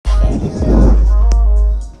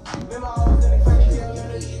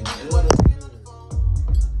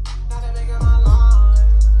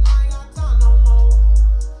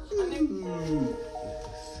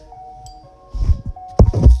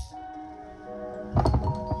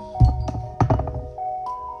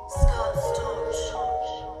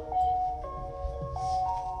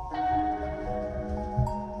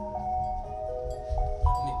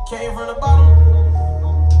Came from the bottom,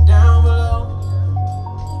 down below.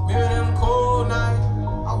 Remember them cold nights,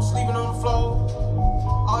 I was sleeping on the floor.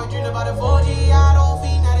 Always dreamed about the 4G, I don't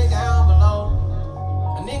feed, now they down below.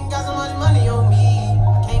 A nigga got so much money on me,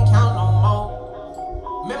 I can't count no more.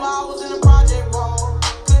 Remember I was in the project wall,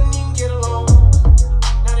 couldn't even get along.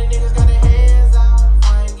 Now the niggas got their hands out, if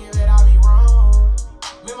I ain't give it, I be wrong.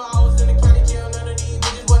 Remember I was in the county jail, none of these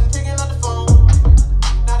bitches wasn't picking up the phone.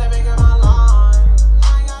 Now they making my line,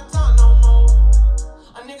 I ain't got time no more.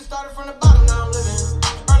 A nigga started from the bottom, now I'm living.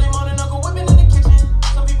 Early morning, Uncle whipping in the kitchen.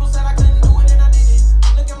 Some people said I couldn't do it, and I did it.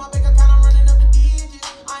 Look at my bank account, I'm running up the digits.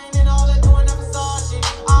 I ain't in all that doing that facade shit.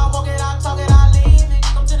 I walk it, I talk it, I live it.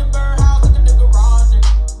 Come to the birdhouse, look at the garage,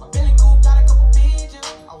 nigga. My Bentley coupe got a couple pigeons.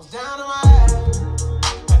 I was down on my ass,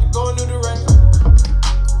 had to go a new direction.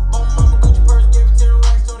 Bought my mama Gucci purse, gave it 10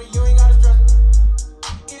 racks, told her you ain't gotta stress me.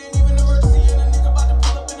 It ain't even an emergency, and a nigga about to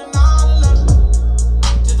pull up in a 911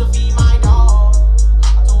 just to feed my dog.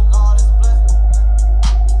 I told God it's a blessing.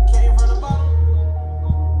 Came from the bottom,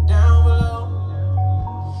 down below.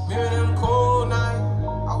 Remember them cold nights,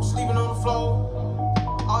 I was sleeping on the floor.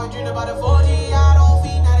 Always dreamed about the 4G, I don't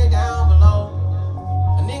feed, now they down below.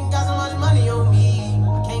 A nigga got so much money on me, I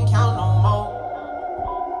can't count no more.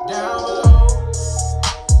 Down below,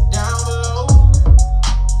 down below,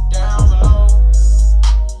 down below,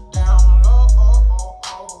 down below,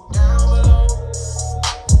 down below,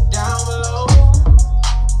 down below,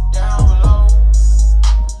 down below,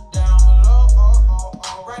 down below.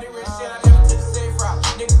 Ready, rich shit, I never took the safe route.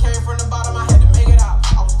 Nigga came from the bottom, I had to make it out.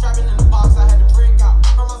 I was trapping in the box, I had to break out.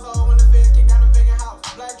 Hurt my soul when the feds kicked down the vacant house.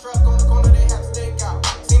 Black truck on the corner, they had to stake out.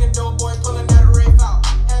 Seen a dope boy pulling that rape out.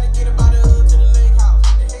 Had to get up out the hood to the lake house.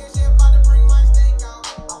 The head shit about to bring my steak out.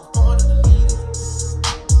 I was born to the leaders,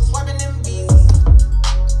 swiping them visas.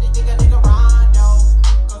 They think a nigga Rondo,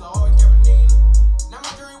 cause I always kept a Nina. Now my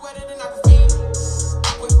jury wetter than Aquafina.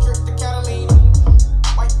 Quick trip to Catalina.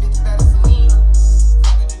 White bitch better Selena.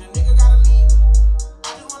 Fucker than a nigga gotta leave. I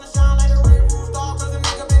just wanna shine like a red roof dog, cause a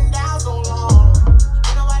nigga been down so long.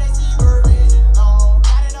 Ain't nobody see bird vision, dog.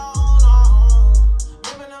 Got it all on our own.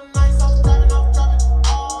 Living them nights, I was driving all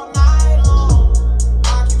night long.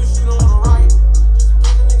 Now I keep a shooter on the right, just in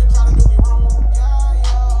case a nigga try to do me wrong. Yeah,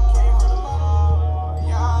 yeah. Came from the bottom,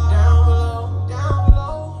 yeah. Down below.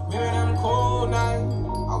 Remember them cold nights, I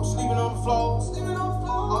was sleeping on the floor. Always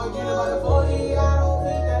dreamed about the 4G, I don't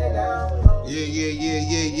think that it down below. Yeah.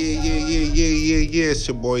 It's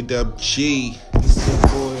your boy Dub G. It's your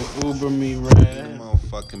boy Uber Me Rad.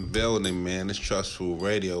 Motherfucking building, man. It's Trustful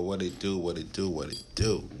Radio. What it do? What's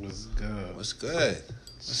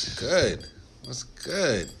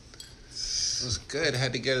good?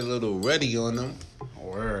 Had to get a little ready on them.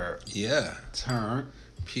 Word. Yeah. Turn.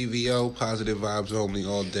 PVO, positive vibes only,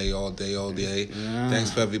 all day. Yeah.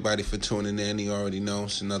 Thanks for everybody for tuning in. You already know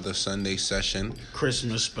it's another Sunday session.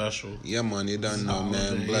 Christmas special. Yeah, man, you done know, man.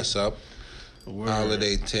 Holiday. Bless up. Word.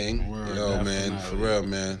 Holiday ting. Word, Yo, man, for definitely. real,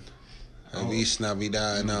 man. Feliz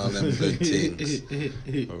Navidad and all them good things.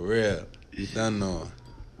 For real. Done know.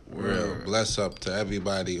 Real. Word. Bless up to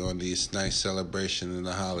everybody on these nice celebrations in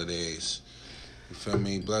the holidays. You feel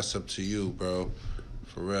me? Bless up to you, bro.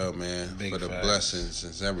 For real, man. Big for the facts. blessings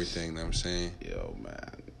and everything, know what I'm saying? Yo, man. Know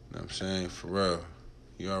what I'm saying? For real.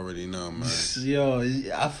 You already know, man. Yo,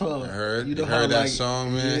 I felt. You heard? You know You how heard that like,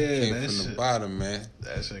 song, man? Yeah, Came that from the shit- bottom, man.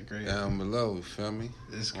 That shit crazy. Down below, you feel me?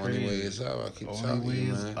 It's Only crazy. way is up. I keep Only telling way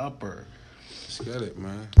you, is man. upper. Let's get it,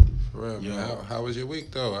 man. For real, Yo. man. How was your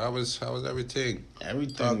week, though? How was everything?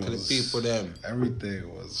 Everything Talk to the was, people, them.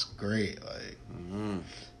 Everything was great. Like, you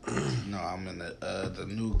know, I'm in the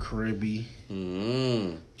new cribby,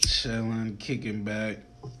 chilling, kicking back.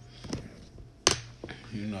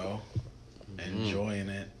 You know, enjoying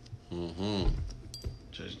it.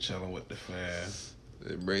 Just chilling with the fam.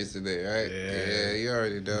 Embracing it, right? Yeah. You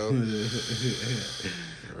already know.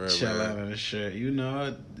 Chill out in the shirt. You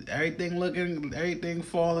know, everything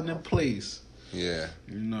falling in place. Yeah.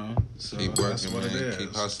 You know, so Keep that's working, what man. it is.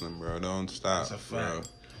 Keep hustling, bro. Don't stop, That's a bro. fact.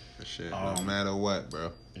 For shit. No matter what,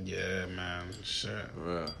 bro. Yeah, man. Shit. For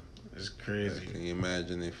real. It's crazy. Can you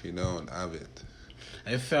imagine if you don't have it?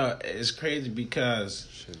 It's crazy because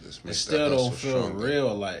Shit just it makes still that don't hustle feel stronger.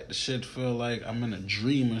 real. Like the shit feel like I'm in a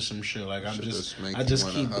dream or some shit. Like I'm Shit just, make I you just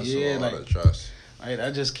wanna keep, hustle yeah, all like the trust.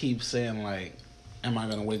 I just keep saying like, am I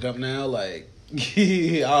gonna wake up now? Like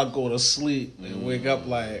I'll go to sleep and wake up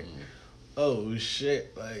like, oh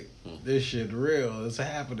shit, like this shit real. It's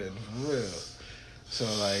happening for real. So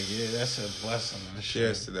like, yeah, that's a blessing and shit.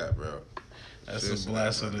 Cheers to that, bro. That's Cheers a to that,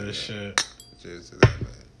 blessing brother, and yeah. shit. Cheers to that,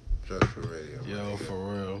 man. Trust for radio. Yo, man.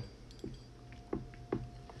 for real.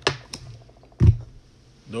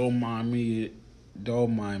 Don't mind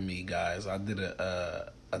me, guys. I did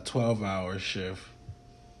a 12-hour shift,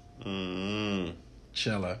 Mm-hmm.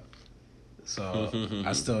 chiller. So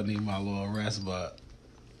I still need my little rest, but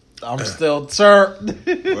I'm still turped.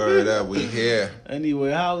 Word up, we here.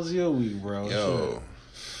 Anyway, how's your week, bro? Yo,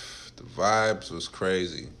 the vibes was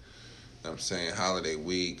crazy. You know what I'm saying, holiday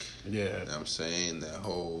week. Shit. Yeah. You know what I'm saying, that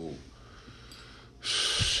whole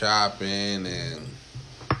shopping and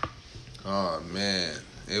oh man,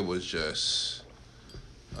 it was just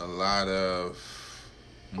a lot of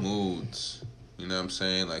moods. You know what I'm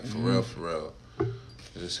saying? Like for real.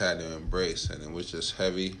 I just had to embrace it. It was just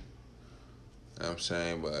heavy. You know what I'm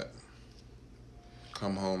saying? But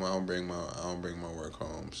come home, I don't bring my work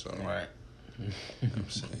home. So Right. you know what I'm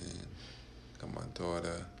saying? Got my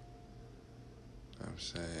daughter. You know what I'm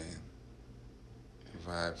saying?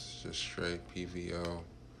 Vibes just straight PVO.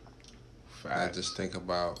 I just think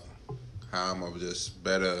about how I'm gonna just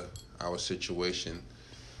better our situation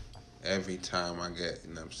every time I get,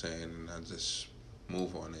 you know what I'm saying, and I just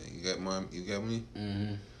move on it. You get me?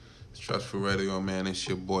 Mm-hmm. It's Trustful Radio, man. It's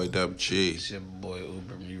your boy Dub G. It's your boy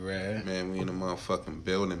Uber Me Red. Man, we in the motherfucking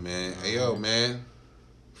building, man. Hey, yo, man.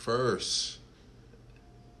 First,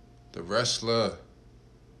 the wrestler.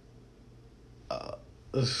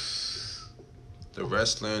 The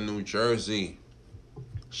wrestler in New Jersey.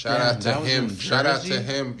 Shout out to that was him. in Shout out to Jersey?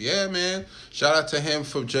 him. Yeah, man. Shout out to him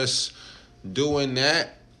for just doing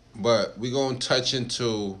that. But we gonna touch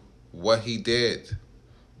into what he did.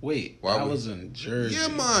 Wait, Why I we- was in Jersey. Yeah,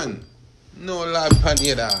 man. No la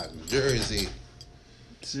panera, Jersey.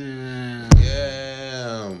 Damn.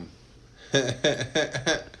 Yeah.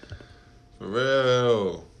 For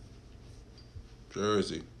real.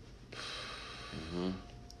 Jersey.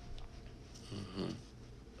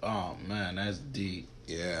 Oh man, that's deep.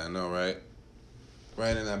 Yeah, I know, right?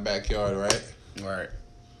 Right in that backyard, right? Right.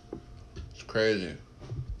 It's crazy.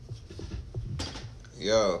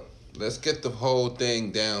 Yo, let's get the whole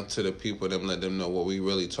thing down to the people, them let them know what we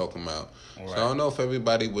really talking about. All So right. I don't know if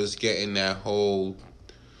everybody was getting that whole,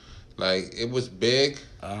 like, it was big,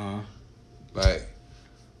 like,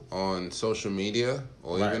 on social media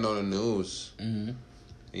or Right. even on the news. Mm-hmm.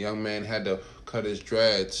 The young man had to cut his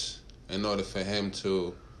dreads in order for him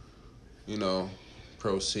to, you know,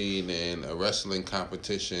 proceed in a wrestling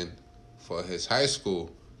competition for his high school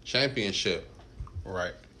championship.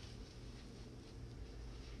 Right.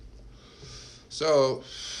 So,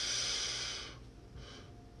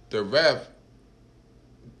 the ref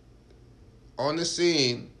on the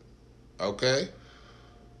scene, okay,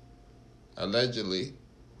 allegedly,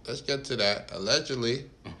 let's get to that. Allegedly,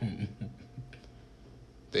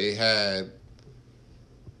 they had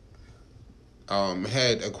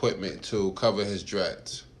head equipment to cover his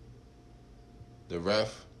dreads. The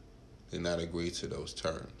ref did not agree to those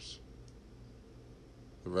terms.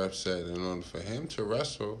 The ref said in order for him to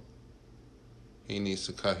wrestle, he needs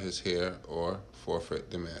to cut his hair or forfeit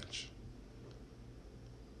the match.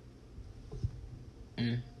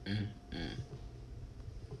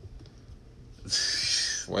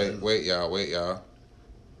 Wait, y'all.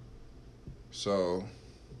 So,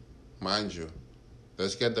 mind you,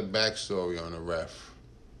 let's get the backstory on the ref.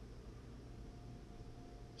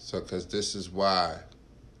 So, because this is why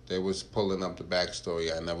they was pulling up the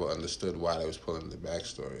backstory. I never understood why they was pulling the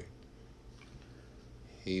backstory.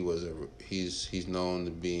 He's known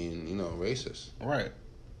to being, you know, racist Right.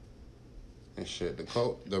 and shit.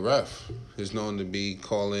 The ref is known to be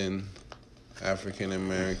calling African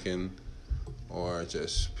American or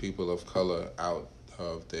just people of color out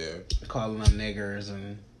of their, Calling them niggers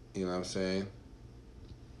and you know what I'm saying,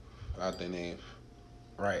 out their name.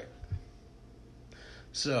 right.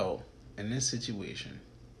 So, in this situation,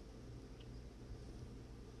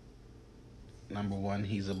 number one,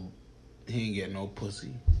 he ain't getting no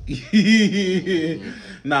pussy.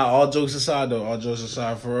 Nah, all jokes aside,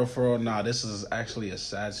 for real, nah, this is actually a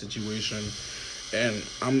sad situation. And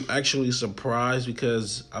I'm actually surprised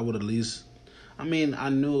because I would at least, I mean, I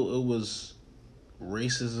knew it was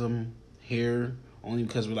racism here only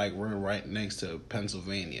because we're right next to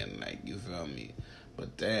Pennsylvania, and like, you feel me?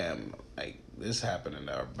 But damn, like this happened in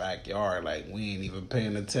our backyard. Like we ain't even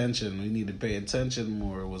paying attention. We need to pay attention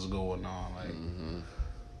more. What's going on?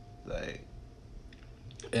 Like,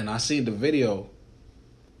 and I seen the video.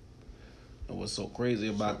 And what's so crazy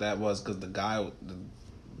about that was because the guy,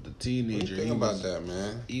 the teenager, What do you think about that,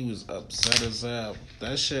 man? He was upset as hell.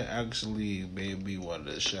 That shit actually made me want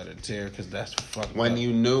to shed a tear because that's fucked When up.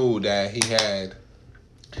 you knew that he had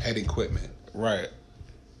head equipment. Right.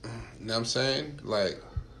 You know what I'm saying? Like,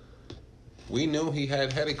 we knew he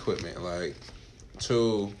had head equipment. Like,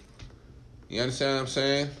 you understand what I'm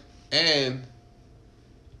saying? And,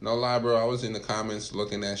 no lie, bro, I was in the comments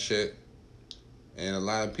looking at shit. And a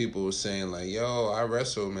lot of people were saying, like, yo, I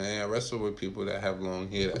wrestle, man. I wrestle with people that have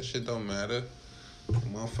long hair. That shit don't matter.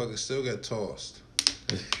 Motherfuckers still get tossed.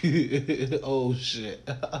 Oh, shit.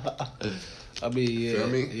 I mean, yeah. Feel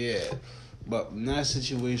me? Yeah. But in that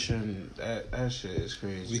situation, that shit is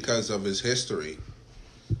crazy. Because of his history.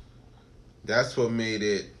 That's what made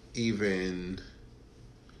it even...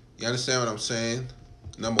 You understand what I'm saying?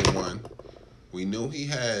 Number one, we knew he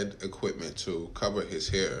had equipment to cover his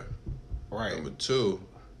hair. Right. Number two,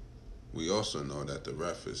 we also know that the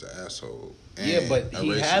ref is an asshole. And yeah, but he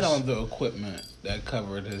racist. had on the equipment that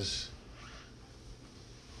covered his...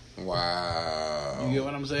 Wow. You get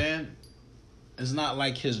what I'm saying? It's not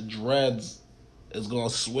like his dreads is going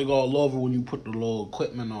to swing all over when you put the little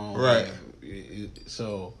equipment on. Right.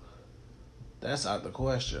 So, that's out the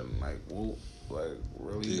question. Like, well, like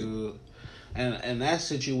really good. And in that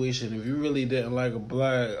situation, if you really didn't like a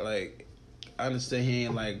black, like, I understand he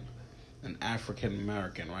ain't like an African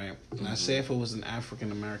American, right? And I say if it was an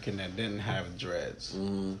African American that didn't have dreads,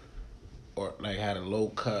 or like had a low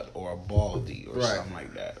cut or a baldy or something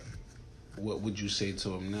like that, what would you say to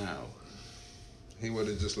him now? He would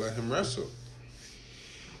have just let him wrestle.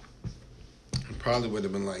 He probably would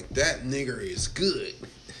have been like, that nigger is good.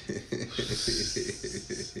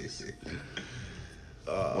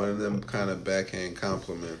 One of them kind of backhand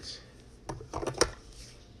compliments.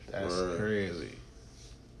 That's crazy.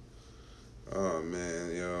 Oh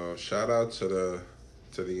man, yo! Shout out to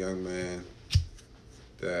the young man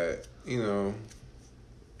that, you know,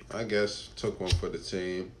 I guess took one for the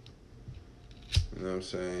team. You know what I'm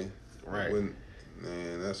saying? Right.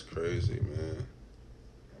 Man, that's crazy, man.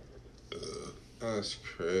 That's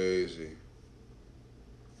crazy.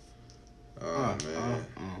 Oh man.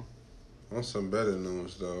 On some better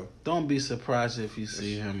news though. Don't be surprised if you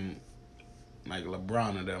see him like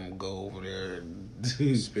LeBron and them go over there and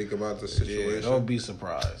speak about the situation. Yeah, don't be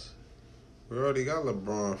surprised. We already got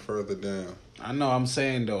LeBron further down. I know. I'm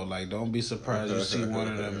saying though, like, don't be surprised you see one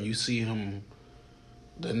of them. You see him,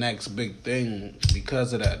 the next big thing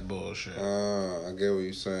because of that bullshit. I get what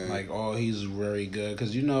you're saying. Like, oh, he's very good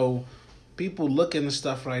because you know, people look into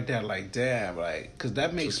stuff like that, like, damn, like, because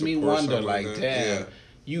that makes me wonder, like, damn,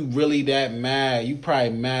 you really that mad? You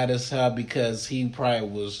probably mad as hell because he probably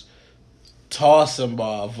was tossing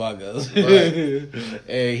motherfuckers, right.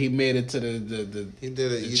 And he made it to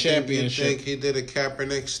the championship. You think he did a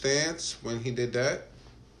Kaepernick stance when he did that?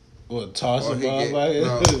 What, tossing motherfuckers?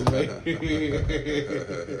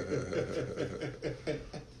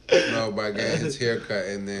 No, by getting his hair cut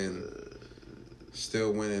and then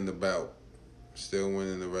still winning the bout, still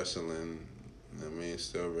winning the wrestling. I mean,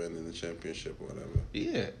 still winning the championship or whatever.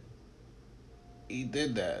 Yeah, he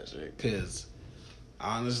did that shit because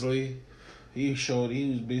honestly. He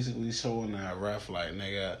was basically showing that ref like,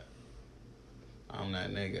 nigga, I'm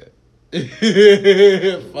that nigga.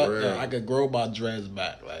 Fuck that. I could grow my dreads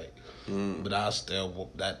back, like, but I'll still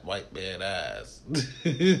whoop that white man ass.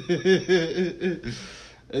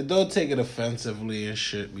 And don't take it offensively and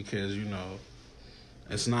shit because, you know,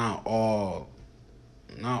 it's not all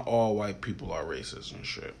white people are racist and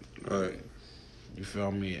shit. Right. You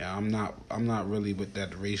feel me? I'm not really with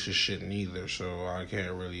that racist shit neither, so I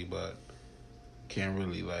can't really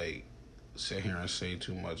like sit here and say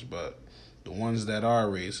too much, but the ones that are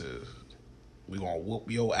racist, we gonna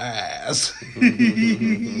whoop your ass.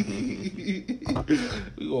 We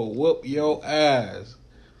gonna whoop your ass.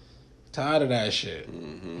 Tired of that shit.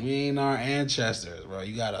 We ain't our ancestors, bro.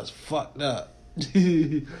 You got us fucked up.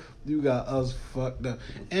 You got us fucked up.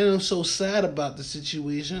 And I'm so sad about the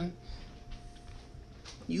situation.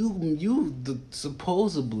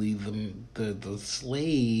 Supposedly the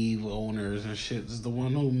slave owners and shit is the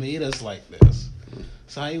one who made us like this.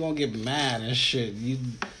 So how you gonna get mad and shit? You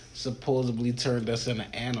supposedly turned us into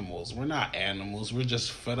animals. We're not animals. We're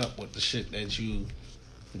just fed up with the shit that you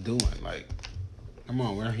doing. Like, come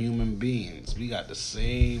on, we're human beings. We got the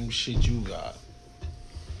same shit you got.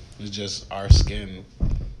 It's just our skin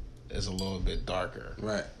is a little bit darker.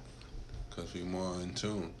 Right. Because we more in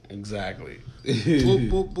tune. Exactly. Boop,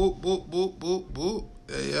 boop, boop, boop, boop, boop, boop.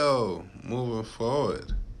 Hey, yo, moving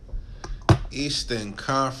forward. Eastern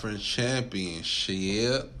Conference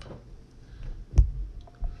Championship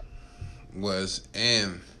was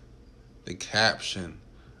in the caption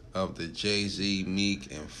of the Jay-Z,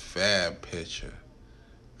 Meek, and Fab picture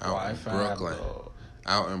out in Brooklyn.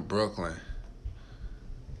 Out in Brooklyn.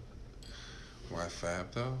 Why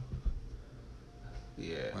Fab, though?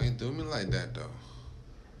 Yeah. Why you do me like that, though?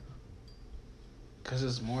 Because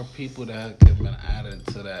there's more people that have been added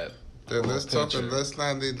to that. Then let's talk. Picture. Let's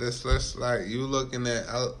like you looking at.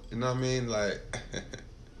 You know what I mean? Like,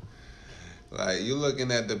 like you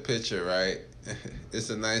looking at the picture, right? It's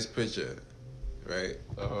a nice picture, right?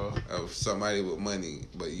 Of somebody with money,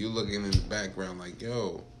 but you looking in the background like,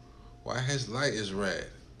 yo, why his light is red?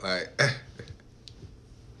 Like,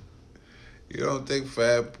 you don't think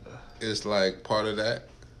Fab is like part of that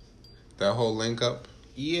whole link up?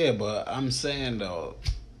 Yeah, but I'm saying though,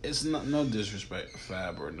 it's not no disrespect to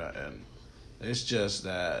Fab or nothing. It's just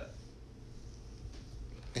that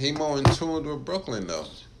he more in tune with Brooklyn though.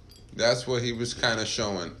 That's what he was kind of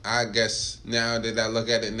showing. I guess now that I look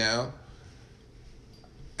at it now,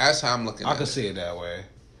 that's how I'm looking at it. I can see it that way.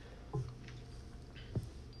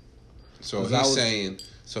 So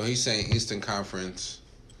he's saying Eastern Conference.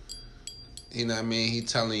 You know what I mean? He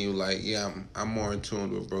telling you like, yeah, I'm more in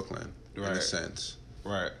tune with Brooklyn in a sense.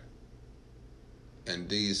 Right. And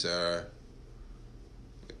these are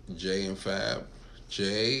Jay and Fab.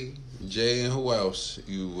 Jay and who else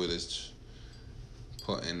you would have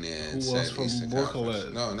put in there and who else said from Eastern Brooklyn?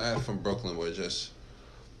 Conference? No, not from Brooklyn. We're just...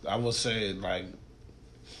 I would say, like,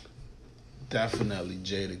 definitely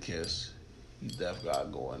Jadakiss. He definitely got to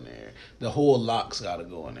go in there. The whole Locks got to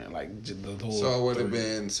go in there. Like, the whole... So it would have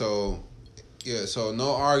been... So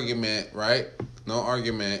no argument, right? No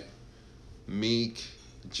argument. Meek,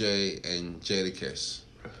 Jay, and Jadakiss.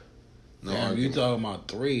 No Damn, argument. you talking about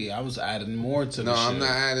 3. I was adding more to the shit. No, I'm not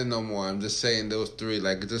adding no more. I'm just saying those 3.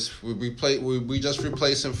 Like, just we just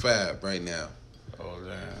replacing Fab right now. Oh,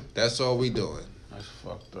 damn. That's all we doing. That's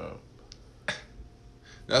fucked up.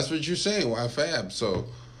 That's what you're saying. Why Fab? So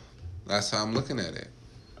that's how I'm looking at it.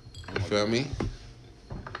 You feel me?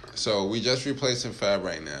 So we just replacing Fab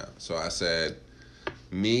right now. So I said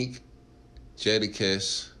Meek,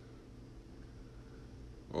 Jadakiss,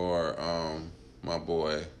 or my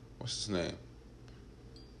boy, what's his name?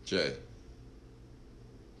 Jay.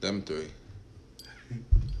 Them 3.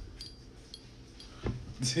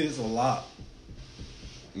 There's a lot.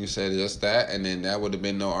 You said just that, and then that would have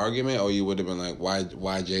been no argument, or you would have been like, why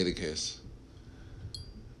Jadakiss?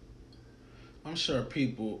 I'm sure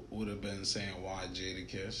people would have been saying why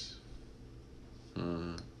Jadakiss.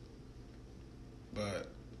 But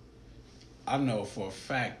I know for a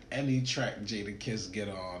fact any track Jadakiss get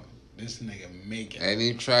on, this nigga make it.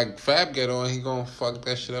 Any track Fab get on, he gonna fuck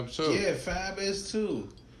that shit up too. Yeah, Fab is too.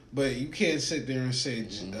 But you can't sit there and say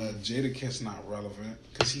Jadakiss not relevant,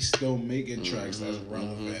 because he's still making tracks that's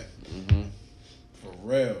relevant. For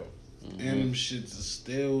real. And them shits is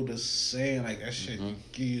still the same. Like, that shit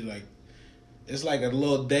give you, like, it's like a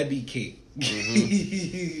little Debbie cake.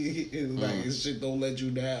 It's like, this shit don't let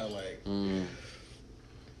you down. Like,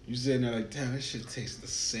 you sitting there like, damn, this shit tastes the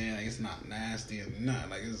same. Like, it's not nasty and nothing.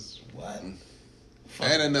 Like, it's what?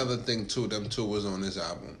 And another thing, too, them 2 was on this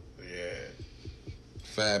album. Yeah.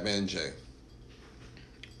 Fab and Jay.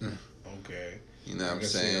 Okay. You know what I'm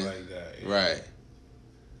saying? See it like that, yeah. Right.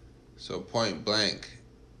 So point blank,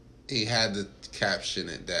 he had to caption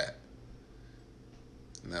it that.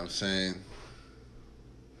 You know what I'm saying?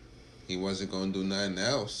 He wasn't going to do nothing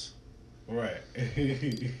else. Right.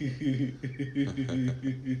 You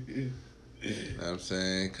know what I'm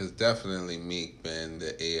saying? Because definitely Meek been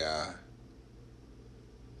the AI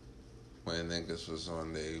when niggas was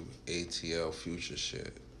on the ATL Future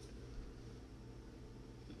shit.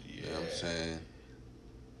 Yeah. You know what I'm saying?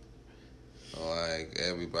 Like,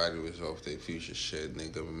 everybody was off their Future shit.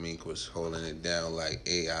 Nigga Meek was holding it down like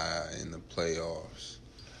AI in the playoffs.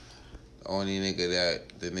 The only nigga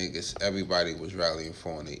that the niggas, everybody was rallying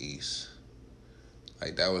for in the East.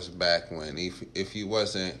 Like, that was back when, if he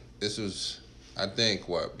wasn't, this was, I think,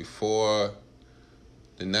 what, before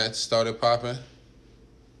the Nets started popping?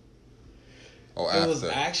 Or after? It was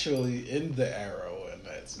actually in the era when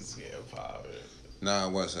Nets was getting popping. Nah,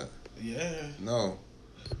 it wasn't. Yeah. No.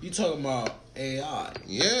 You talking about AI?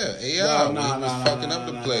 Yeah, AI was fucking up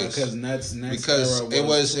the place. Because Nets because era it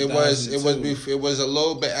was a 2002.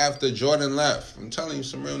 little bit after Jordan left. I'm telling you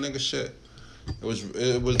some real nigga shit.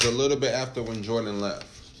 It was a little bit after when Jordan left.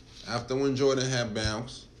 After when Jordan had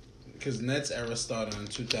Bounce, Because Nets era started in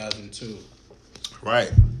 2002.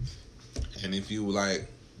 Right. And if you like,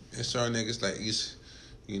 there's certain niggas like East,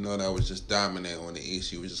 you know, that was just dominant on the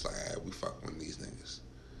East. You was just like, we fucking with these niggas.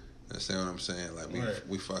 You understand what I'm saying? Like,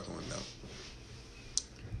 we fucking with them.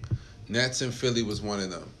 Nets in Philly was one of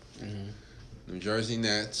them. Mm-hmm. New Jersey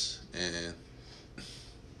Nets and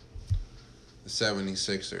the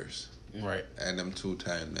 76ers. Right. And them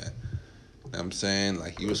 2-time that. You know what I'm saying?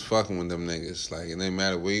 Like, he was fucking with them niggas. Like, it didn't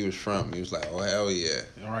matter where he was from. He was like, oh, hell yeah.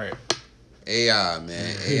 Right. AI,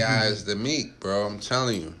 man. AI is the meat, bro. I'm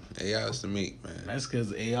telling you. AI is the meat, man. That's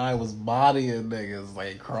because AI was bodying niggas,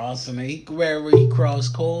 like, crossing it. Wherever he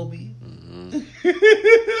crossed Kobe. Mm-hmm.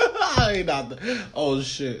 Oh,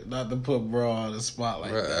 shit. Not to put bro on the spot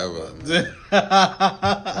like Whatever, that.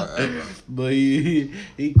 But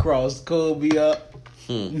he crossed Kobe up.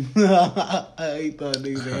 He thought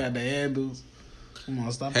niggas they had the handles. Come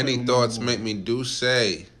on, stop. Any thoughts make me do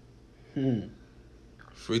say.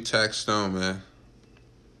 Free Tax Stone, man.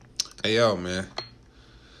 Hey, yo, man.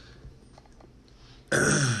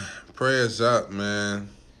 Prayers up, man.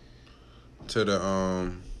 To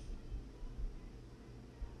the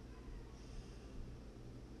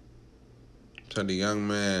young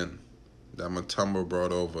man that Matumbo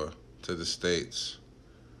brought over to the States.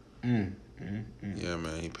 Yeah,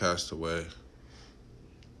 man, he passed away.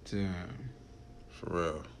 Damn. For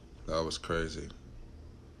real. That was crazy. You know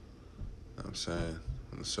what I'm saying?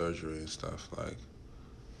 And the surgery and stuff, like,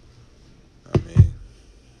 I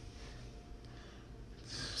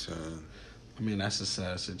mean, that's a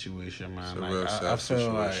sad situation, man. It's a like, real sad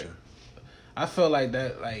situation. I feel like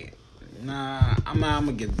that, like, nah, I'm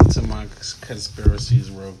gonna get into my conspiracies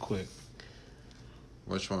real quick.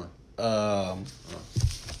 Which one?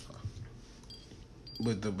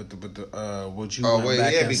 With the what you went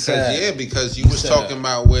back and said. because you was talking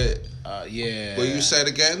about what what you said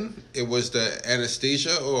again? It was the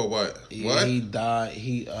anesthesia or what? Yeah, what? He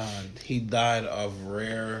died of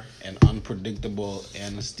rare and unpredictable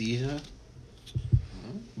anesthesia.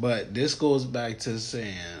 But this goes back to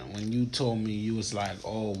saying when you told me, you was like,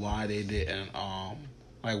 oh, why they didn't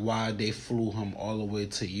like why they flew him all the way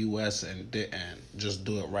to US and didn't just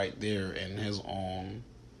do it right there in his own,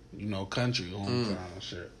 you know, country, hometown and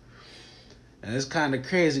shit. And it's kind of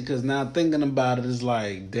crazy because now thinking about it is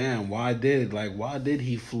like, damn, why did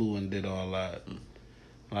he flew and did all that?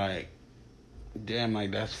 Like, damn,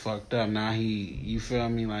 like that's fucked up. Now you feel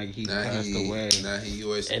me? Like he passed away. Now he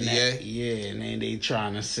USDA. And then they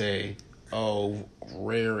trying to say, oh,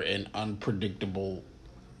 rare and unpredictable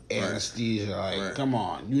anesthesia. Like, come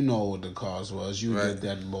on, you know what the cause was. You did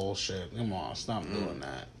that bullshit. Come on, stop doing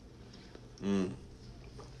that.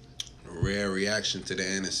 Rare reaction to the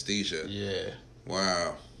anesthesia. Yeah.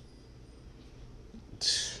 Wow.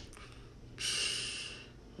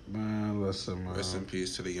 Man, listen, man. Rest in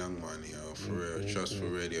peace to the young one, yo. For real. Trust for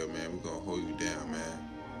Radio, man. We're gonna hold you down, man.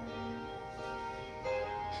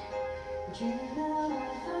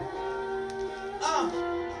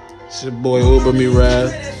 It's your boy Uber Me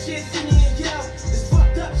Rad.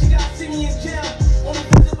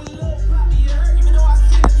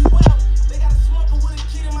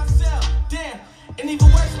 And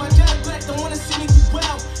even worse, my job black don't wanna see me do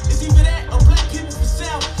well. It's either that or black people for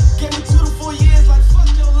sale. Gave me 2 to 4 years, like fuck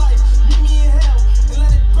your life. Meet me in hell and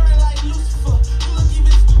let it burn like Lucifer. You look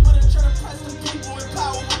even stupid and try to press the people in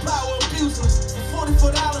power with power abusers. For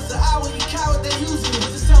 $44 an hour, you coward, they using it.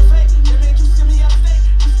 Was it self-hate? They made you send me upstate.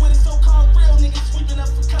 Just with a so-called real niggas sweeping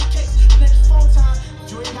up for cut.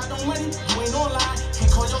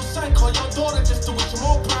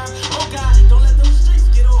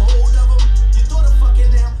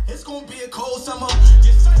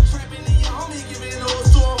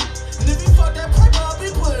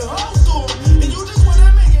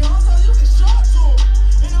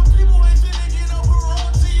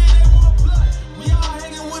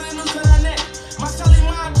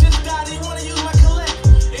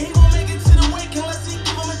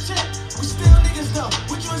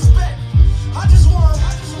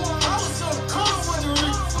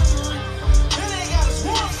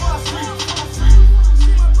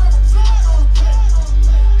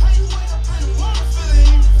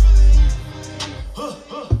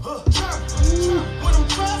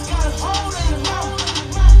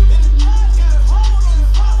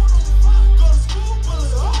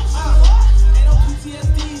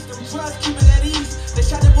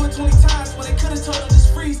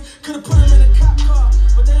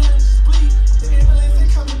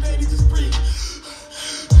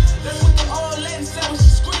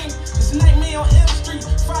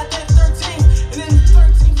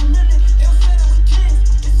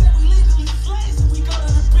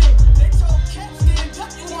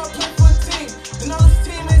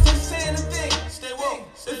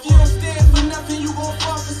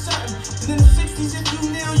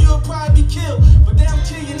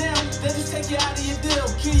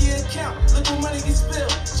 your account. Look what money get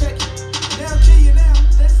spilled. Check it. Now kill you now.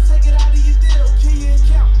 Let's take it out of your deal. Kill your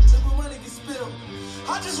account. Look what money get spilled.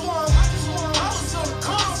 I was on the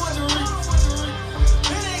corner with the reef.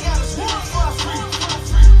 Then they got us one for free.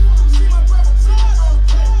 See my brother blood on the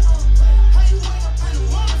plate. How you wake up in the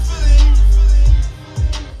morning feeling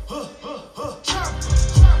Trap.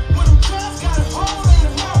 When them drugs got a hole in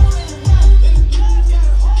your mouth. And the drugs got a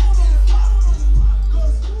hole in your mouth.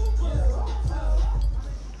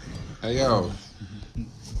 Hey yo,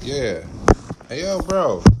 yeah. Hey yo,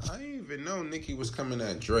 bro. I didn't even know Nicki was coming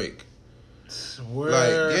at Drake. Where?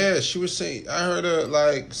 Like, yeah, she was saying. I heard her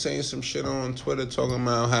like saying some shit on Twitter talking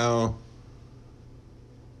about how,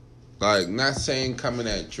 like, not saying coming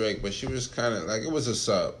at Drake, but she was kind of like it was a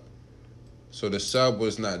sub. So the sub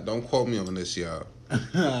was not. Don't quote me on this, y'all.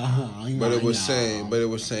 But it was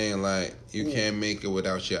saying like you can't make it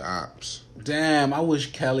without your ops. Damn, I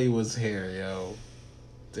wish Kelly was here, yo.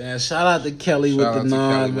 Damn, shout out to Kelly with the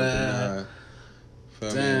nine, man.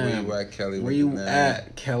 Damn. Where you at, Kelly? Where you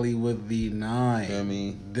at, Kelly with the 9? Feel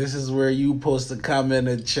me? This is where you supposed to come in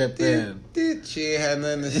and chip in. She ain't had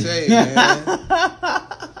nothing to say, man.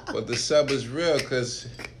 But the sub is real, cause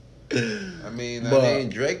I mean,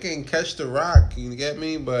 Drake can catch the rock. You get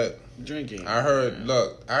me? But drinking. I heard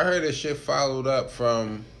this shit followed up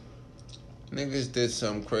from niggas did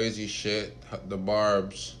some crazy shit. The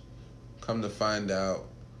Barbs come to find out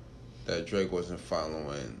that Drake wasn't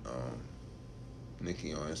following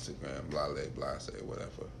Nicki on Instagram, blah, say,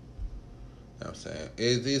 whatever. You know what I'm saying?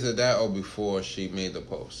 It's either that or before she made the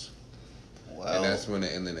post. Well, and that's when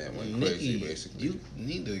the internet went crazy, basically. You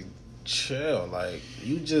need to chill. Like,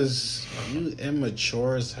 you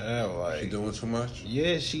immature as hell. Like, she doing too much?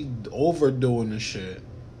 Yeah, she overdoing the shit.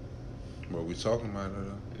 What we talking about her,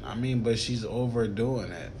 though? I mean, but she's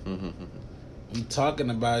overdoing it. We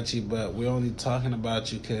talking about you, but we're only talking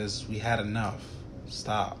about you because we had enough.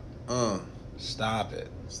 Stop. Stop it.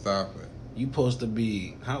 You supposed to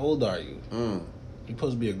be, how old are you? You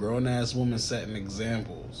supposed to be a grown-ass woman setting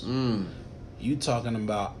examples. You talking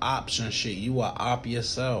about ops and shit. You a op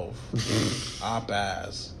yourself. Op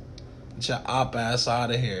ass. Get your op ass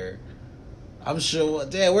out of here. I'm sure,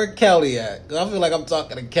 damn, where Kelly at? 'Cause I feel like I'm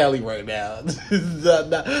talking to Kelly right now.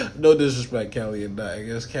 No disrespect, Kelly, and I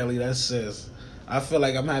guess Kelly, that's sis. I feel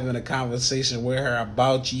like I'm having a conversation with her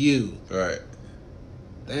about you. Right.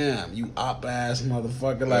 Damn, you op ass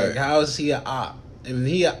motherfucker. Like, how is he a op? If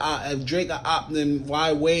he a op, if Drake a op, then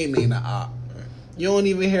why Wayne ain't a op? Right. You don't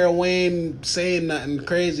even hear Wayne saying nothing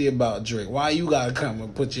crazy about Drake. Why you gotta come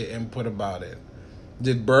and put your input about it?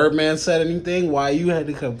 Did Birdman said anything? Why you had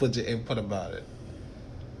to come put your input about it?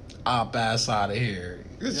 Op ass out of here.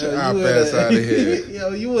 Get your op ass out of here. Yo,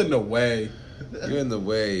 you in the way. You're in the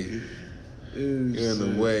way. You're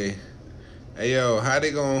in the way. Hey, yo, how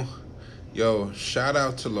they gon'... Yo, shout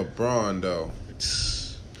out to LeBron, though.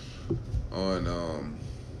 On,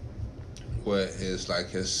 what is, like,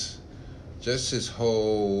 his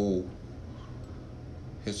whole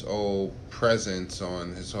presence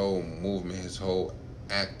on his whole movement, his whole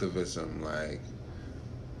activism, like,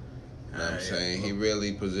 you know what I'm saying? He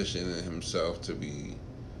really positioned himself to be,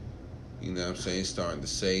 you know what I'm saying, starting to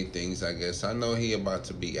say things, I guess. I know he about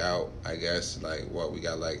to be out, I guess, like, we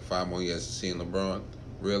got, like, 5 more years to see LeBron,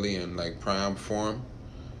 really, in, like, prime form.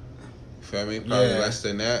 You feel me? Probably less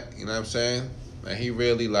than that, you know what I'm saying? Like, he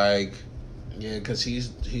really, like... Yeah, because he's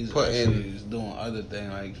doing other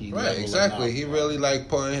things, like, he... Right, exactly. He really, like,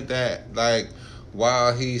 putting that, like,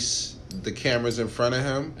 while the camera's in front of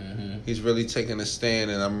him, he's really taking a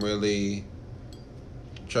stand, and I'm really...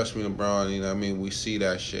 Trust me, LeBron, you know what I mean? We see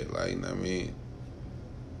that shit, like, you know what I mean?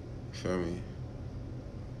 You feel me?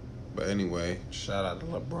 But anyway. Shout out to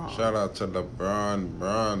LeBron.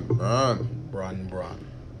 Bron.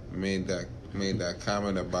 Made that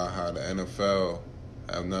comment about how the NFL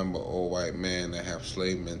have number old white men that have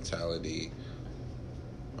slave mentality,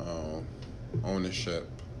 ownership.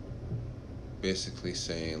 Basically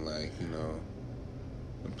saying, like, you know,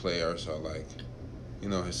 the players are like, you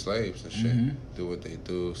know, his slaves and shit. Do what they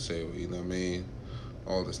do, say, you know what I mean?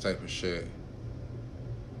 All this type of shit.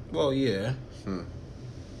 Well, yeah.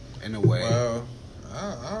 In a way. Well,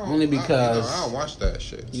 only because I don't watch that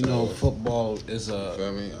shit. You know, football is a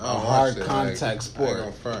hard contact sport. I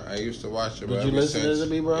ain't front. I used to watch it. Did you listen to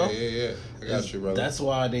me, bro? Yeah. I got you, brother. That's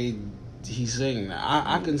why he's saying that.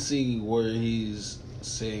 I can see where he's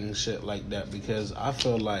saying shit like that, because I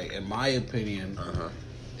feel like, in my opinion,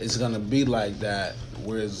 it's gonna be like that,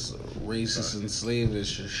 where it's racist and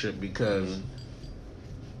slavish and shit, because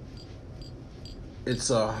it's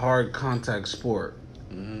a hard contact sport.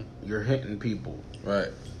 You're hitting people. Right.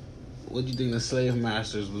 what do you think the slave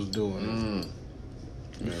masters was doing?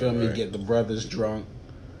 You Yeah, feel me? right. Get the brothers drunk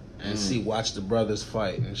and watch the brothers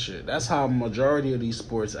fight and shit. That's how majority of these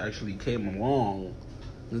sports actually came along.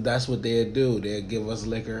 That's what they'd do. They'd give us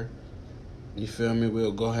liquor. You feel me?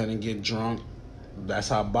 We'll go ahead and get drunk. That's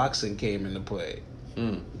how boxing came into play.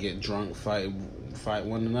 Get drunk, fight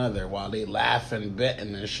one another while they laughing,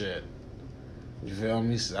 betting and shit. You feel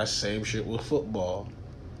me? That same shit with football.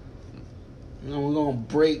 You know, we're gonna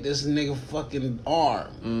break this nigga fucking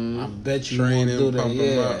arm. I bet you Train won't do him, that. pump him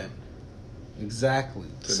Yeah, up. exactly.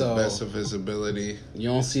 To So the best of his ability. you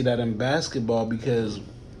don't see that in basketball because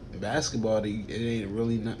basketball, it ain't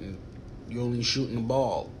really nothing. You only shooting the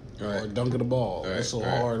ball or Right. dunking the ball. Right, What's so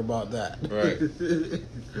right. hard about that? Right.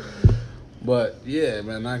 But yeah,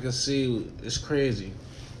 man, I can see it's crazy.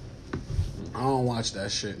 I don't watch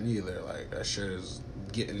that shit neither. Like that shit is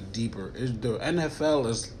getting deeper. The NFL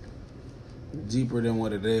is deeper than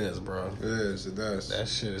what it is, bro. It is. It does. That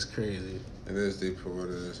shit is crazy. It is deep for what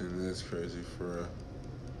it is, and it is crazy for real.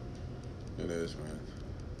 It is, man.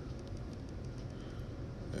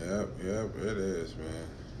 Yep, it is, man.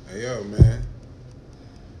 Hey, yo, man.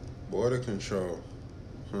 Border control.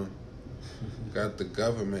 Got the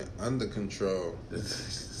government under control.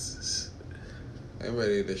 They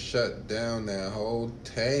ready to shut down that whole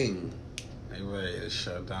thing. They ready to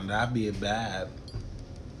shut down. That'd be bad.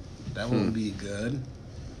 That wouldn't be good.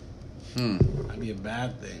 That'd be a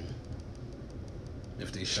bad thing.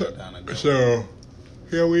 If they shut down a government. So,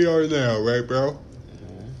 here we are now, right, bro?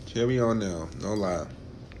 Here we are now. No lie.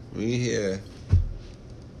 We here,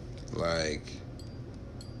 like,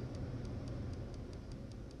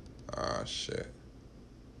 ah, shit.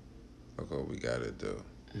 Look what we gotta do.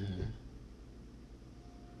 You know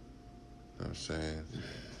what I'm saying?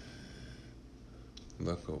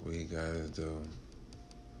 Look what we gotta do.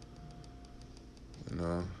 You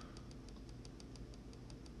know?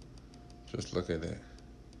 Just look at it.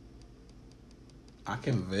 I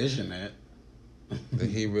can vision it. That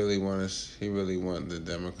he really want the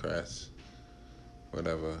Democrats,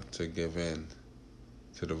 whatever, to give in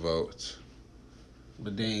to the votes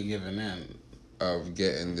But they ain't giving in. of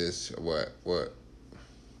getting this what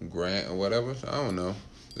grant or whatever. I don't know.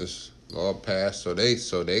 This law passed so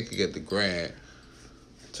they could get the grant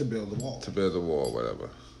To build the wall. to build the wall, whatever.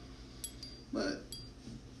 But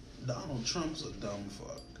Donald Trump's a dumb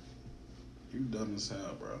fuck. You dumb as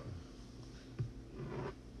hell, bro.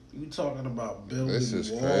 You talking about building This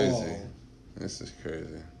is wall. crazy. This is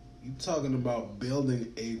crazy. You talking about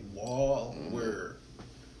building a wall where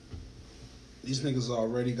these niggas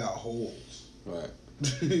already got holes. Right.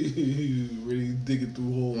 Really digging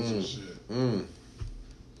through holes and shit.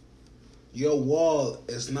 Your wall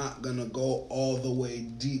is not gonna go all the way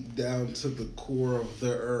deep down to the core of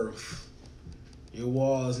the earth. Your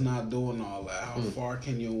wall is not doing all that. How far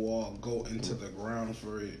can your wall go into the ground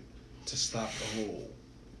for it to stop the hole?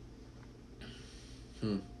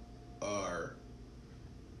 Or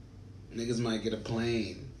niggas might get a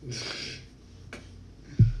plane.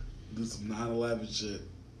 Do some 9/11 shit.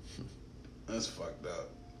 That's fucked up.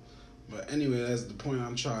 But anyway, that's the point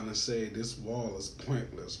I'm trying to say. This wall is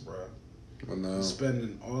pointless, bro. Well, no.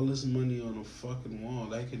 Spending all this money on a fucking wall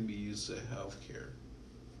that can be used for healthcare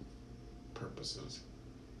purposes.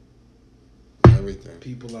 Everything.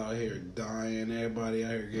 People out here dying. Everybody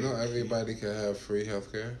out here You getting. know, everybody can have free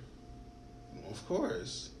healthcare. Of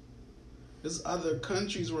course. There's other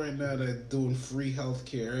countries right now that doing free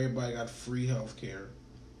healthcare. Everybody got free healthcare.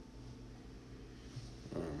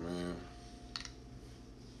 Oh man.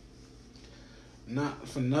 Not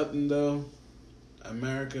for nothing though.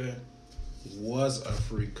 America was a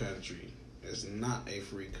free country. It's not a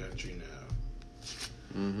free country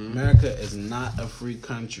now. America is not a free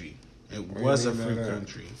country. It What do was you a mean free by that?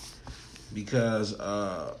 country because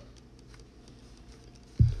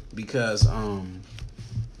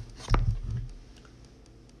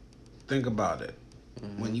think about it.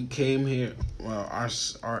 When you came here, well,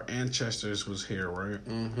 our ancestors was here, right?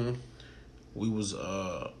 We was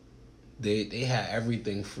they had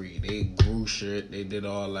everything free. They grew shit. They did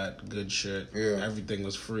all that good shit. Yeah. Everything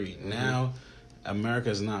was free. Now,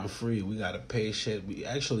 America's not free. We gotta pay shit. We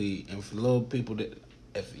actually, and for little people that,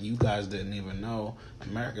 if you guys didn't even know,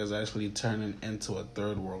 America's actually turning into a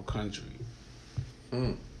third world country.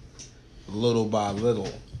 Little by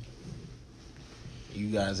little. You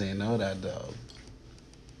guys ain't know that though.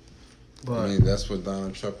 But I mean, that's what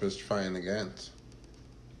Donald Trump is fighting against.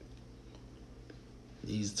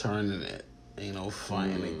 he's turning it. Ain't no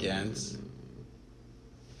fighting against.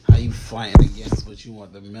 How you fighting against what you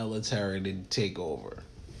want the military to take over?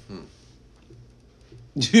 Yeah,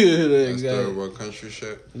 That's exactly. third world country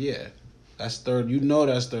shit. Yeah. That's third. You know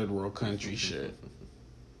that's third world country shit.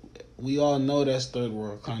 We all know that's third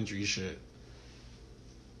world country shit.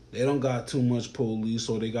 They don't got too much police,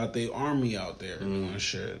 so they got their army out there doing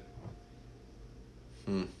shit.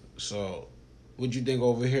 So, what you think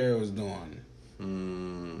over here was doing?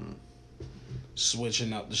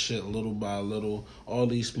 Switching up the shit little by little. All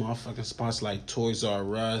these motherfucking spots like Toys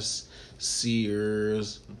R Us,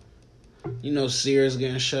 Sears. You know Sears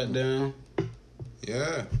getting shut down?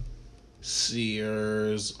 Yeah.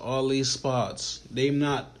 Sears, all these spots. They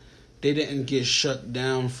didn't get shut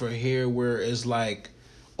down for here where it's like,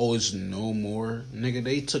 oh, it's no more. Nigga,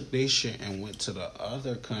 they took their shit and went to the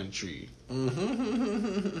other country.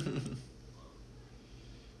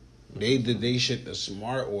 They did their shit the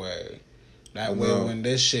smart way. That way when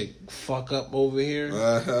this shit fuck up over here,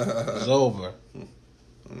 it's over.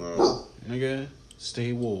 No. Nigga,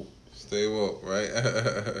 stay woke. Stay woke, right?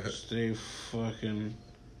 Stay fucking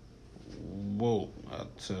woke, I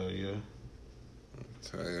tell you.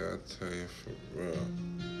 I tell you for real.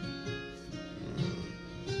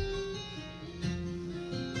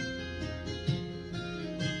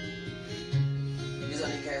 He's on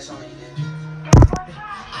the cash on me,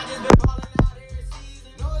 I just been balling out every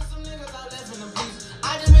season. Know it's some niggas out left in the beast.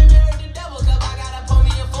 I just been married to double cup. I gotta pull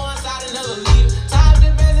me a four inside another leader. Time to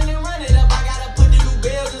bends and then run it up. I gotta put the new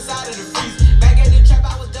bills inside of the freezer. Back at the trap,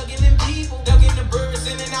 I was ducking them people. Ducking the birds,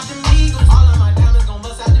 sending out the eagles. All of my diamonds gon'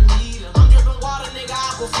 bust out the meter. I'm dripping water, nigga,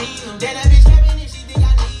 I will feed them. Then that bitch cabin if she think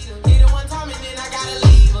I need her. Hit her one time and then I gotta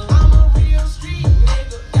leave her. I'm a real street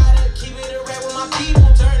nigga. Gotta keep it a rap with my people.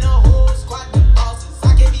 Turn the whole squad to bosses.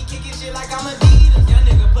 I can't be kicking shit like I'm Adidas. Young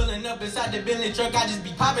nigga pulling up inside the Bentley truck. I just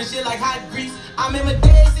be popping shit like hot grease. I'm in my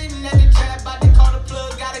day sitting at the trap. About to call the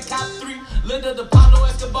plug. Got a cop 3. Linda the Pablo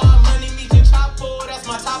Escobar. Money meets the Chapo. That's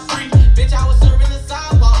my top 3. Bitch, I was serving the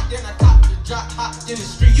sidewalk. Then I copped the drop, hopped in the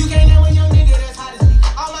street. You can't know a young nigga that's hot as me.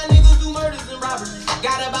 All my niggas do murders and robberies.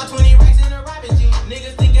 Got about 20 racks in a robbing jean.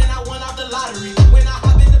 Niggas thinking I won off the lottery. When I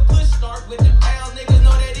hop in the push start with the pound, niggas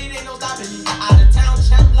know that it ain't no stopping me. Out of town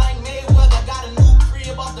champ like Mayweather. Got a new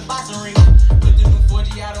crib off the boxing ring. Put the new 40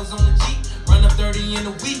 autos on the Jeep. Run up 30 in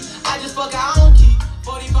a week. I just fuck I don't keep.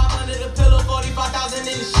 4500 a pillow, 45,000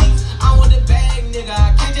 in the sheets. I want the bag, nigga.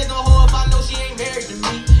 I can't just no hoe if I know she ain't married to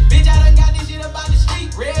me. Bitch, I done got this shit up out the street.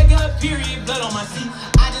 Red gut, period, blood on my seat.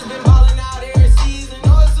 I just been balling out every season.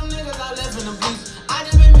 Know it's some niggas out left in the bleach. I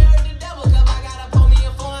just been married to double cup. I gotta pull me a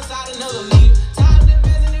four inside another leader. Time to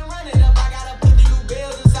bends and then run it up. I gotta put the new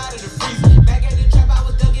bills inside of the freezer. Back at the trap, I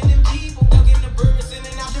was ducking them people. Ducking the birds,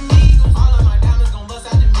 sending out the eagles. All of my diamonds gon' bust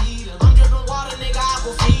out the meter. I'm dripping water, nigga, I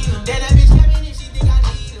will feed them. Then that bitch cabin if she think I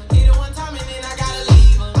need her. Hit her one time and then I gotta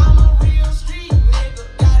leave her. I'm a real street nigga.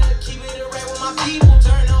 Gotta keep it a rap with my people.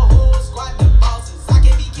 Turn the whole squad to bosses. I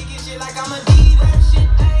can't be kicking shit like I'm Adidas. Rap shit,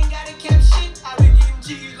 I ain't gotta cap shit. I been getting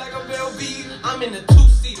cheese like a Bell B. I'm in a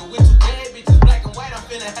 2-seater with 2 bad bitches, black and white. I'm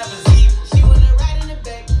finna have a zebra. She wanna ride in the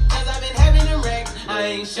back, cause I been having them rack. I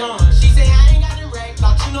ain't showing. She say I ain't got the rack.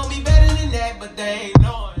 Thought you know me better than that, but they ain't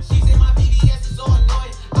knowing. She say my BBS is so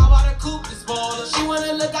annoying. I bought a coupe to spoil her. She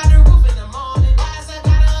wanna look out the roof in the morning. Why I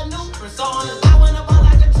got her a new persona. I went up on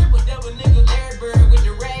like a triple double nigga, Larry Bird with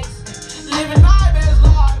the racks. Living my best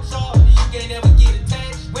life, so you can't never get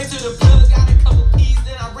attached. Went to the plug, got a couple P's,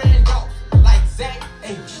 then I ran off like Zach.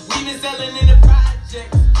 Hey, we been selling in the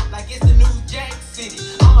projects like it's the new Jack City.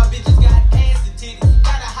 All my bitches got ass and titties.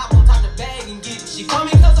 Gotta hop on top the bag and get it. She call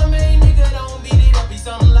me cause I'm a nigga, don't beat it up. Be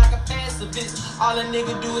something like a pacifist. All a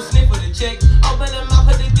nigga do is sniff for the check. Open them mouth,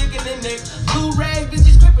 put the dick in the neck. Blue rag,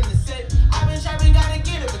 bitches gripping the set. I been trapping, gotta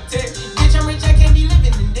get it protect. Bitch, I'm rich, I can't be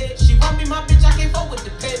living in debt. She want me, my bitch, I can't fuck with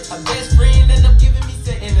the pet. Her best friend end up giving me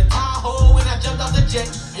set in the Tahoe when I jumped off the jet.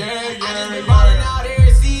 I just been balling out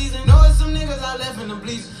every season. Know it's some niggas out left in the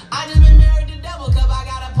bleach. I just been married to double cup. I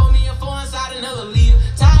gotta pull me a four inside another leader.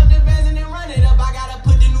 Time to bends and then run it up. I gotta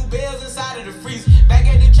put the new bills inside of the freezer. Back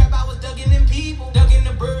at the trap, I was ducking them people. Ducking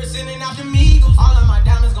the birds, sending out the eagles. All of my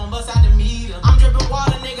diamonds gon' bust out the meter. I'm dripping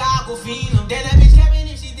water, nigga, I will feed them. Then that bitch cabin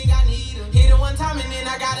if she think I need her. Hit her one time and then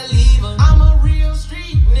I gotta leave her. I'm a real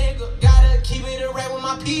street nigga. Gotta keep it a rap with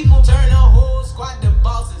my people. Turn the whole squad to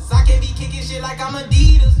bosses. I can't be kicking shit like I'm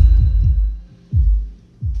Adidas.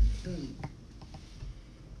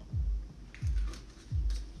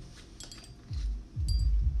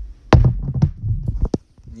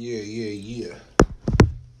 Yeah.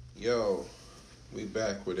 Yo, we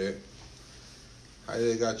back with it. How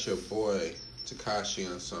they got your boy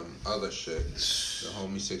Tekashi on some other shit? The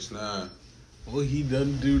homie 6ix9ine. What he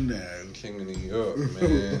done do now? King of New York,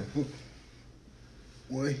 man.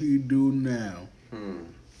 What he do now?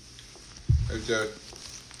 It's just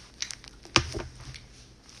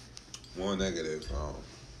more negative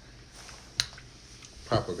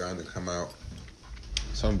propaganda come out.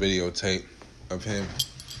 Some videotape of him,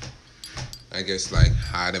 I guess, like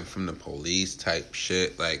hiding from the police type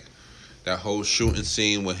shit. Like that whole shooting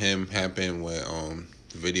scene with him happened with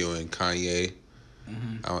video in Kanye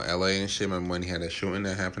out in LA and shit. Remember when he had that shooting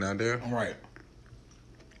that happened out there? Right.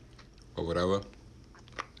 Or whatever.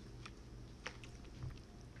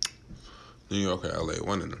 New York or LA,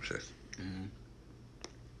 one of them shit.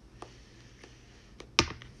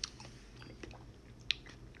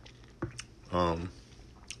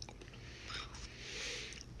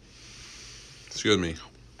 Excuse me.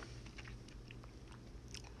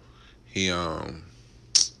 He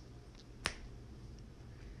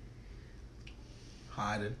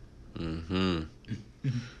Hiding.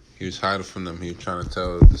 He was hiding from them. He was trying to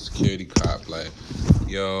tell the security cop, like,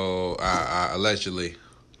 yo, I allegedly.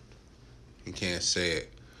 He can't say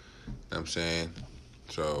it. You know what I'm saying?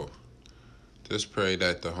 So, just pray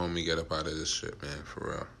that the homie get up out of this shit, man, for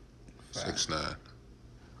real. 6ix9ine.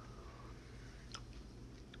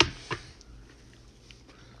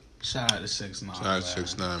 Shout out to 6ix9ine. Shout out to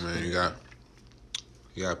 6ix9ine, man.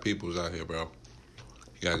 You got peoples out here, bro.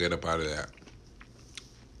 You gotta get up out of that.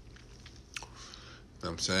 You know what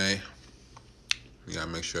I'm saying? You gotta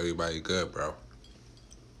make sure everybody good, bro.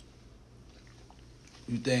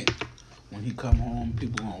 You think when he come home,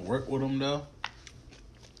 people gonna work with him though?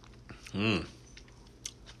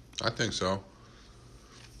 I think so.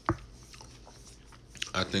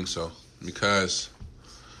 Because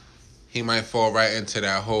he might fall right into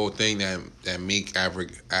that whole thing that Meek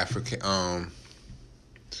advocating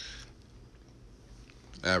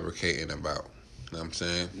about. You know what I'm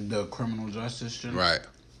saying? The criminal justice shit? Right.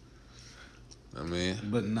 I mean.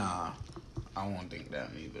 But nah, I won't think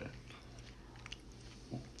that neither.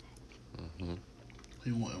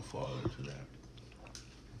 He wouldn't fall into that.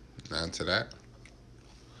 Not into that?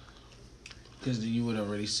 Because you would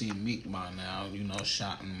already see Meek by now,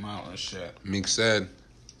 shouting him out and shit. Meek said,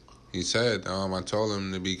 I told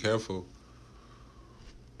him to be careful.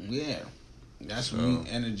 Yeah. That's So. Meek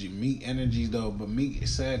energy. Meek energy, though. But Meek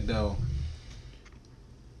said, though,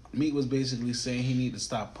 Meek was basically saying he need to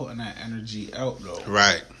stop putting that energy out, though.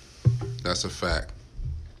 Right. That's a fact.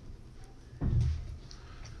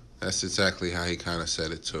 That's exactly how he kind of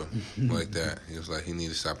said it, too. Like that. He was like, he need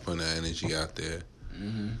to stop putting that energy out there.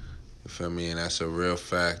 You feel me? And that's a real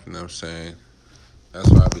fact, you know what I'm saying? That's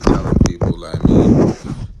why I be telling people, like, me,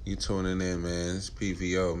 you tuning in, man. It's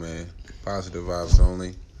PVO, man. Positive vibes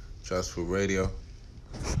only. Trustful radio.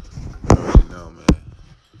 You already know, man. You know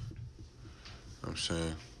what I'm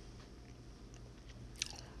saying?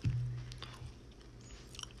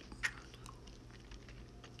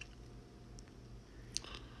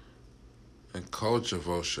 And culture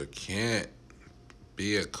vulture can't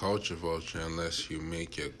be a culture vulture unless you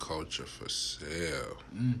make your culture for sale.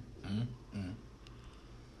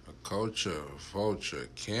 A culture vulture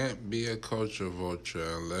can't be a culture vulture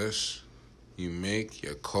unless you make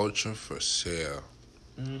your culture for sale.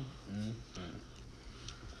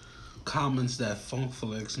 Comments that Funk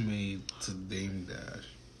Flex made to Dame Dash.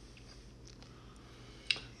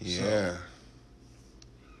 Yeah.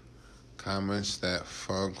 Comments that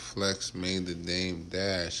Funk Flex made to Dame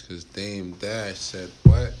Dash, because Dame Dash said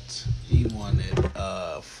what? He wanted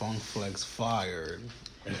Funk Flex fired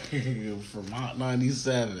from Hot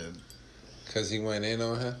 97. Because he went in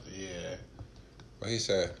on her? Yeah. What he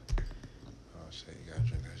said? Oh, shit, you gotta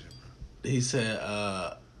drink that shit, bro. He said,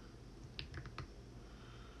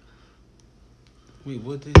 wait,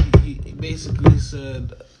 what did he basically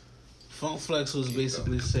said, Funk Flex was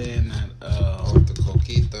basically saying that, the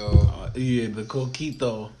coquito. yeah, the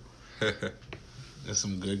coquito. That's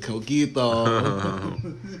some good coquito.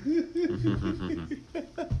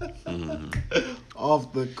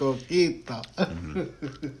 Off the coquito.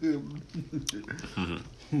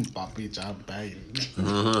 Papi champagne.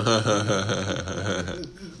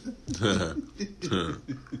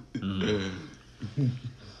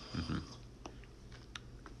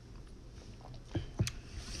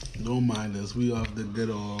 Don't mind us. We off the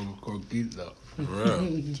good old coquito. For real.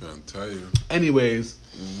 I'm trying to tell you. Anyways,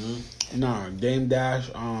 Dame Dash,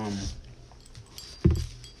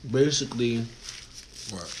 basically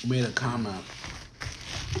What? made a comment.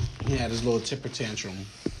 He had his little temper tantrum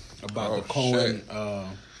about Oh, the Cohen,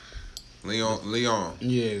 Leon.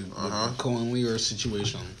 the Cohen Lear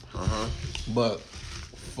situation. But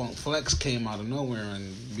Funk Flex came out of nowhere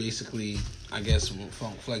and basically, I guess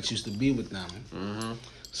Funk Flex used to be with them.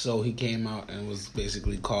 So he came out and was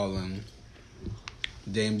basically calling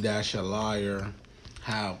Dame Dash a liar,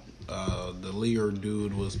 how the Lear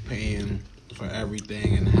dude was paying for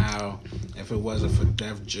everything, and how if it wasn't for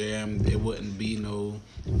Def Jam, it wouldn't be no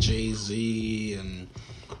Jay-Z and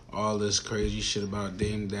all this crazy shit about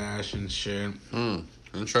Dame Dash and shit.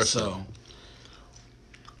 Interesting.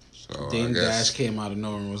 So Dame Dash came out of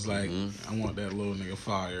nowhere and was like, I want that little nigga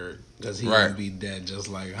fired because he gonna be dead just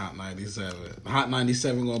like Hot 97. Hot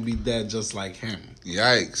 97 gonna be dead just like him.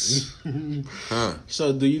 Yikes.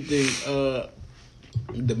 So do you think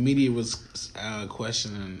the media was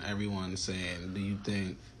questioning everyone saying, do you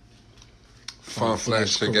think Funk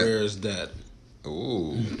Flex's career is dead?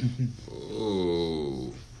 Ooh.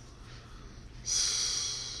 Ooh.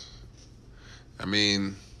 I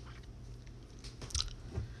mean,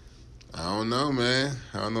 I don't know, man.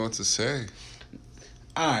 I don't know what to say.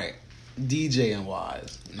 All right, DJing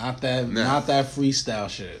wise, not that freestyle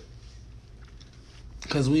shit,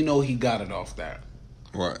 because we know he got it off that.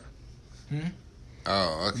 What?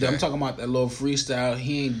 Oh, okay. I'm talking about that little freestyle.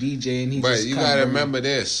 He ain't DJing. But you gotta remember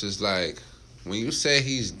this. It's like when you say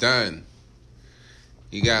he's done,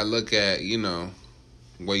 you gotta look at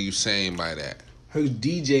what you saying by that. Who's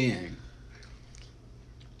DJing?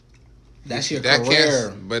 That's your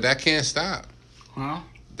career. But that can't stop. Huh?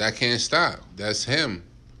 That can't stop. That's him.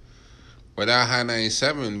 Without High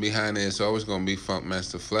 97 behind it, it's always going to be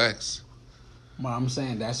Funkmaster Flex. Well, I'm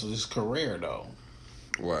saying that's his career, though.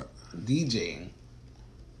 What? DJing.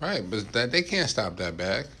 Right, but they can't stop that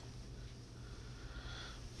bag.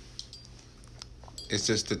 It's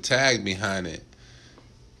just the tag behind it.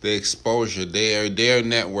 The exposure. Their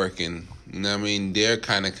networking. You know what I mean? Their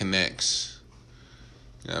kind of connects.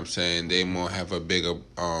 You know what I'm saying? They more have a bigger,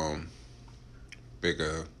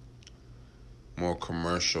 more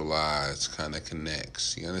commercialized kind of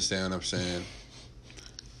connects. You understand what I'm saying?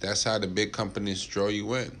 That's how the big companies draw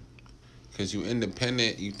you in. Because you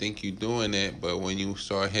independent, you think you doing it, but when you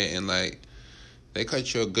start hitting, like, they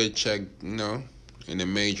cut you a good check, in the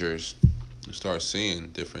majors. You start seeing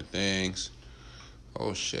different things.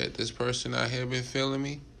 Oh, shit, this person out here been feeling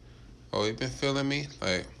me? Oh, he been feeling me?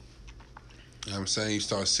 Like, I'm saying you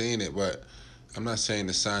start seeing it, but I'm not saying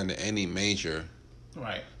to sign to any major.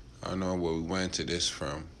 Right. I don't know where we went to this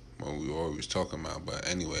from, what we always talking about, but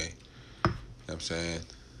anyway, you know what I'm saying?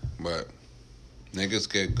 But niggas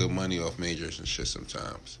get good money off majors and shit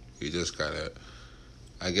sometimes. You just gotta,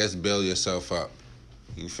 I guess, build yourself up.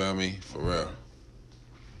 You feel me? For real.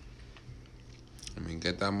 I mean,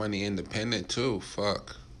 get that money independent too.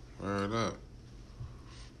 Fuck. Word up.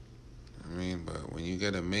 I mean, but when you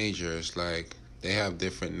get a major, it's like they have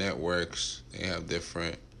different networks. They have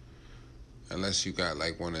different, unless you got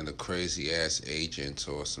like one of the crazy ass agents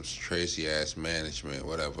or some crazy ass management,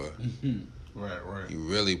 whatever. Mm-hmm. Right. You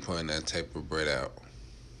really putting that type of bread out.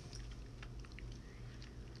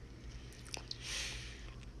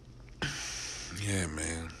 Yeah,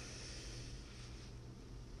 man.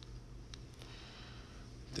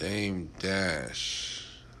 Dame Dash.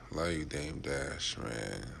 Love you, Dame Dash,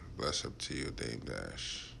 man. Bless up to you, Dame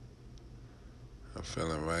Dash. I'm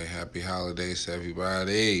feeling right. Happy holidays to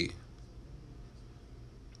everybody.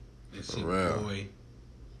 It's For your real. boy,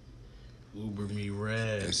 Uber Me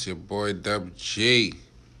Red. It's your boy Dub G.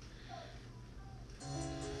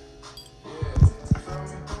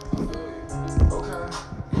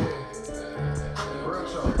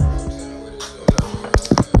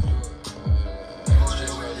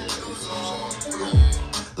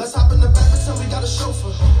 Let's hop in the back, pretend we got a chauffeur.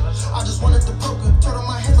 I just wanted the broker. Turn on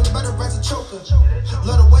my hands with a better as a choker.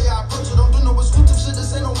 Love the way I approach it. Don't do no exclusive shit.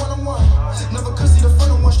 This ain't no one-on-one. Never could see the fun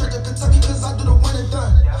of one. Straight to Kentucky, cause I do the one and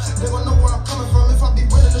done. They won't know where I'm coming from. If I be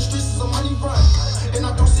winning the streets, it's a money run. And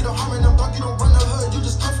I don't see the harm in them, dog. You don't run the hood, you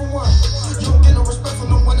just come for one. You don't get no respect from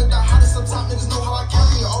no one that the hottest. Sometimes niggas know how I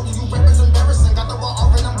carry it. All of you rappers embarrassing. Got the raw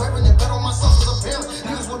R and I'm wearing it. Bet on myself as a parent.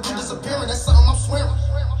 Niggas will be disappearing. That's something I'm swearing.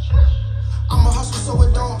 I'm a hustler so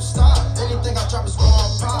it don't stop. Anything I drop is gon'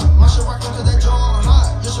 pop. My shit rockin' cause that drum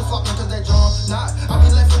hot. Your shit floppin' cause that drum not. I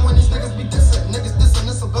be laughing when these niggas be dissing. Niggas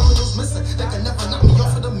dissing, this subliminal's missing. They can never knock me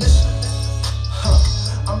off of the mission.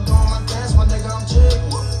 I'm doing my dance, my nigga, I'm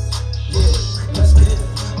jigging. Yeah, let's get it.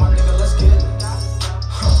 My nigga, let's get it.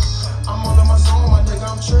 I'm all in my zone, my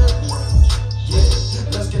nigga, I'm trippin'. Yeah,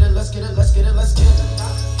 let's get it, let's get it, let's get it, let's get it.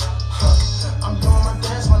 I'm doing my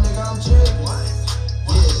dance, my nigga, I'm jigging.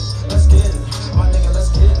 Let's get it, my nigga, let's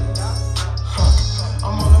get it.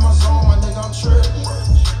 I'm all in my zone, my nigga, I'm trippin'.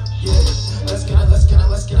 Yeah, let's get it, let's get it,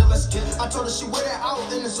 let's get it, let's get it. I told her she wear that out,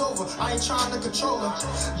 then it's over. I ain't trying to control her.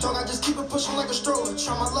 Dog, I just keep it pushing like a stroller.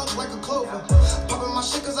 Try my luck like a clover. Popping my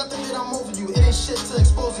shit cause I think that I'm over you. It ain't shit to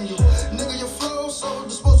exposing you. Nigga, your flow so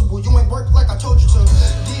disposable. You ain't work like I told you to.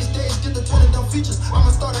 These days, get the 20 dumb features.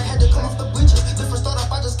 I'ma start, I had to come off the bleachers. Different start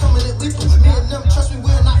up, I just come in it lethal. Me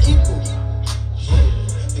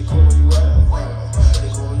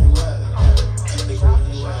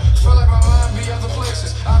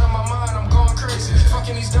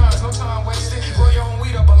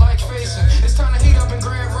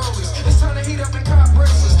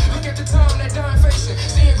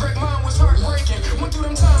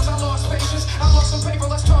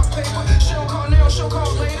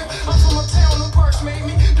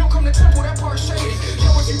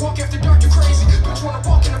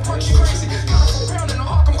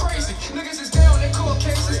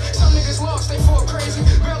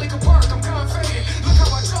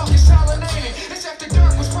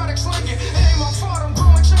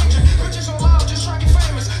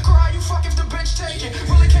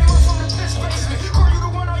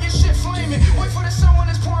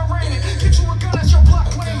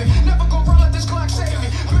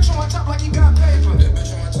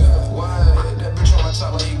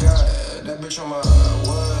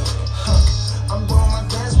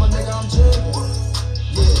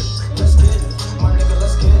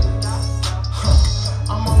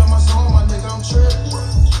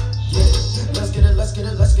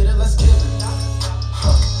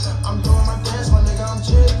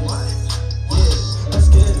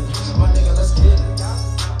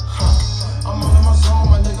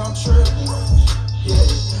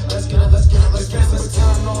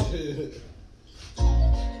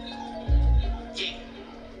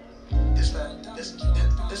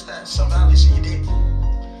that some violation you did.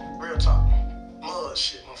 Real talk. Mud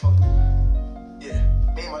shit, motherfucker. Yeah,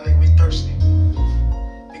 me and my nigga, we thirsty.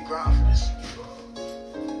 We grind for this.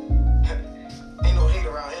 Ain't no hate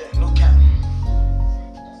around here, no cap.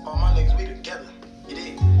 All my niggas, we together. You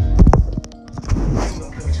dig? Ain't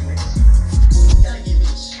no play with you niggas. Gotta get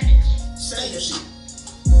rich. Say your shit.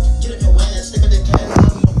 Get up your ass, stick up that cat,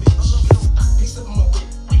 no bitch. Piece up on my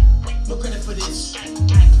whip. No credit for this.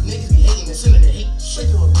 Niggas be hating and sending the hate straight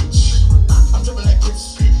to a bitch. I'm dripping like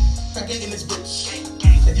this. Crack egg in this bitch.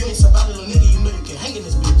 If you ain't survive, little nigga, you know you can hang in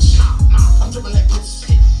this bitch. I'm dripping like this.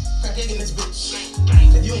 Crack egg in this bitch.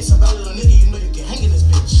 If you ain't survive, little nigga, you know you can hang in this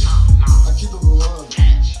bitch. I keep it real.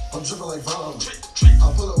 I'm dripping like Von.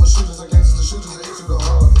 I pull up with shooters against the shooters that hit you the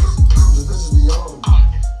hard. The bitches be on,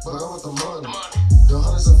 but I want the money. The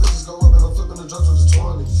hundreds and fifties go up and I'm flipping the drugs with the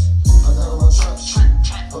 20s. I got on my traps,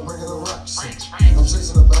 I'm bringing the racks. I'm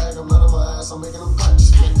chasing the bag, I'm not on my ass, I'm making them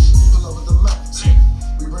packs. Pull up with the max,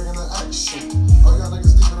 we bringing the action. All y'all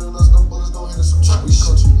niggas deeper than us, them bullets gon' hit us some trap. We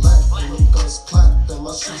shot you lack, and them guns clap, and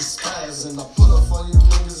my shit is spaz. And I pull up on you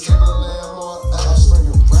niggas in the land more ass. I'm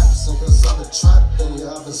bringing raps, and cause I've been trapped, and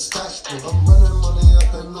yeah, I've been stacked. I'm running money up,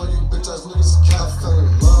 and all you bitch ass niggas cat. I fell in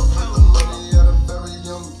love with the money at a very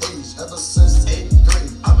young age, ever since 8th grade.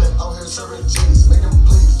 I've been out here serving J's, making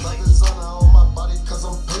plays, like designer on my body, cause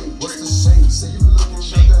I'm paid. What's the shade? Say you looking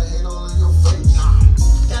good, that hate all in your face.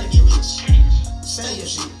 Gotta get rich. Say your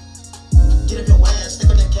shit. Get up your ass,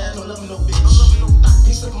 stick up that cat, no loving no bitch.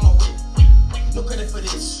 Piece up on my whip. No credit for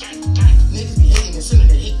this. Niggas be hating and sending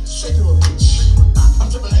the hate straight to a bitch.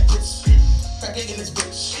 I'm dripping like this. Crack egg in this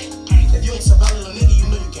bitch. If you ain't survive, little nigga, you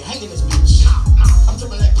know you can hang in this bitch. I'm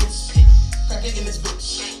dripping like this. Crack egg in this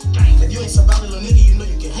bitch. If you ain't survive, little nigga, you know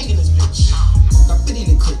you can hang in this bitch. I've been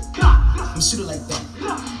in the clip. I'm shooting like that.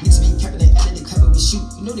 Niggas be capping that out of the clap when we shoot.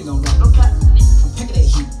 You know they gon' rap. I'm packing that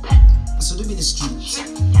heat. So they be in the street.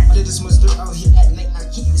 I did this much dirt out here at night. I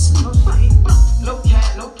can't even sleep. No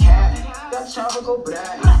cat, no cat. That chopper go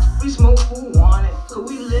black. We smoke who want it, cause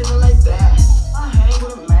we living like that. I hang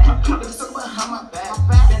with a man. Niggas talk about how my back.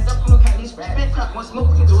 Bend up on the candy's rap. One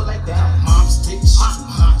smoke, we can do it like that. Moms take shit from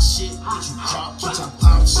hot shit. Get you drop, get your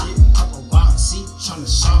pop shit. Pop a wild seat, tryna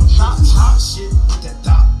shop. Some hot shit with that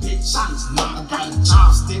dot bitch. It's not about a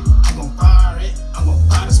chopstick. I'm gon' fire it. I'm gon'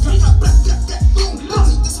 fire the spit. Boom,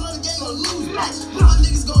 boom. This another game gon' lose. My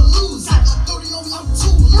niggas gon' lose. I got 30 on me, I'm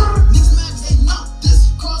too low. Niggas mad 'cause they not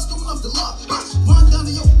this. Cars coming off the lot. Run down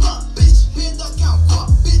to your block, bitch. Bend up, count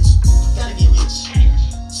guap, bitch. Gotta get rich.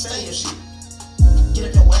 Say your shit. Get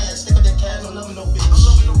up your ass, stick up that cat, no loving no bitch.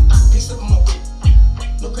 Piece up on my whip.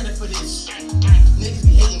 No credit for this. Niggas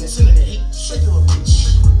be hating and sending the hate straight to a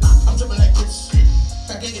bitch. I'm dripping like this.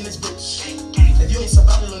 Crack egg in this bitch. If you ain't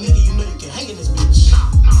survive, little nigga, you know you can hang in this bitch.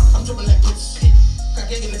 I'm dripping like this.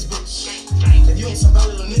 Crack egg in this bitch. If you ain't survive,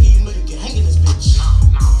 little nigga, you know you can hang in this bitch.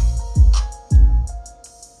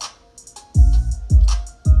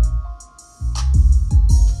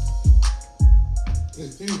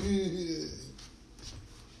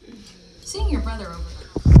 Seeing your brother over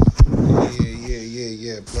there.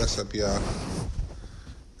 Yeah. Bless up, y'all.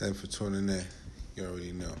 Thanks for tuning in. You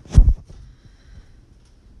already know.